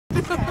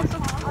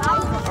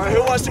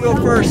Who wants to go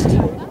first?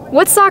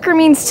 What soccer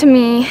means to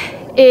me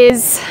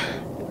is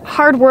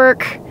hard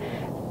work,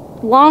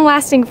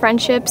 long-lasting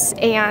friendships,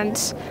 and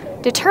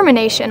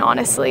determination,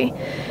 honestly.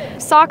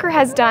 Soccer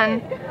has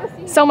done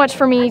so much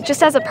for me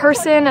just as a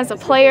person, as a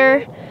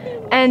player,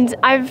 and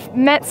I've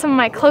met some of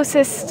my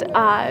closest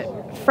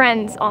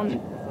friends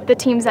on the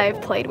teams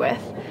I've played with.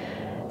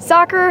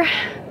 Soccer,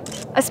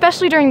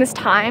 especially during this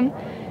time,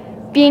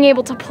 being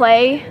able to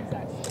play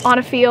on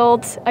a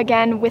field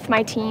again with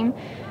my team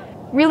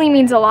really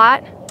means a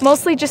lot,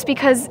 mostly just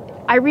because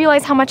I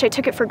realize how much I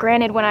took it for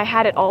granted when I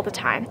had it all the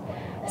time.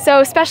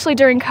 So especially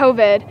during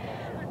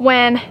COVID,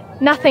 when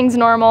nothing's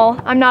normal,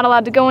 I'm not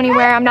allowed to go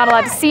anywhere, I'm not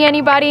allowed to see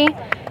anybody,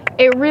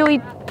 it really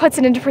puts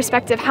it into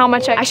perspective how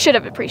much I should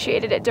have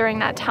appreciated it during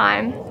that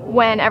time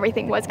when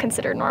everything was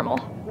considered normal.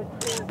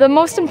 The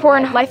most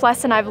important life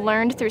lesson I've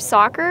learned through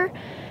soccer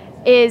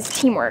is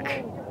teamwork.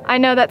 I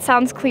know that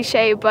sounds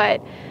cliche,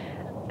 but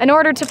in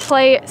order to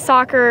play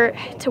soccer,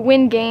 to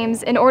win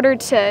games, in order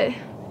to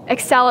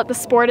excel at the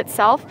sport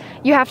itself,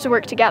 you have to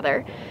work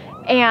together.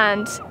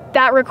 And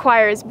that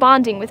requires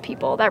bonding with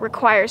people, that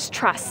requires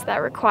trust, that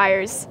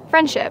requires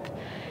friendship.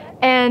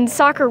 And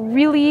soccer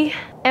really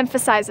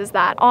emphasizes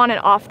that on and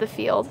off the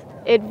field.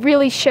 It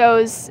really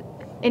shows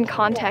in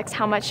context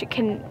how much it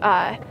can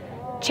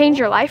change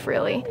your life,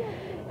 really.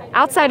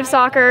 Outside of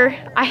soccer,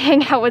 I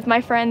hang out with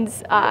my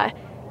friends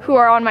who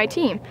are on my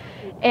team,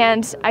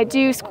 and I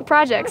do school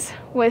projects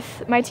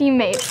with my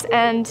teammates,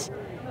 and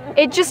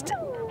it just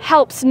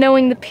helps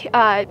knowing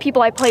the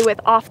people I play with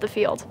off the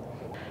field.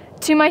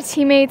 To my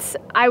teammates,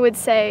 I would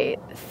say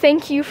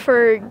thank you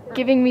for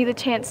giving me the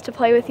chance to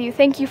play with you.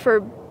 Thank you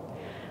for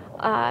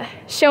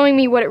showing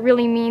me what it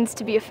really means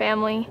to be a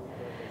family,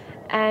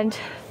 and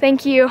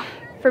thank you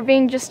for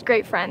being just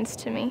great friends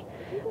to me.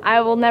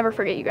 I will never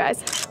forget you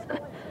guys.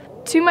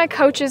 To my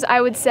coaches,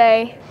 I would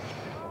say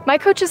my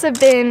coaches have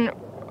been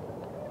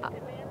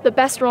the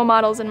best role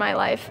models in my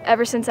life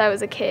ever since I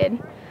was a kid.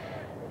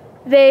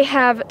 They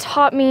have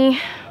taught me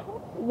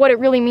what it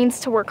really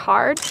means to work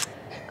hard,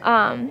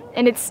 and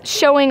it's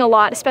showing a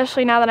lot,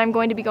 especially now that I'm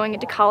going to be going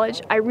into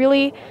college. I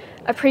really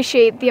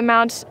appreciate the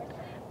amount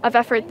of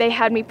effort they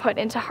had me put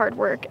into hard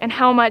work and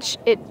how much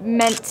it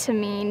meant to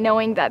me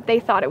knowing that they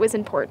thought it was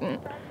important.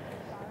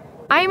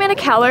 I am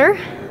Kellar.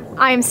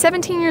 I am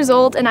 17 years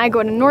old and I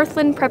go to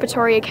Northland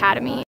Preparatory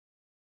Academy.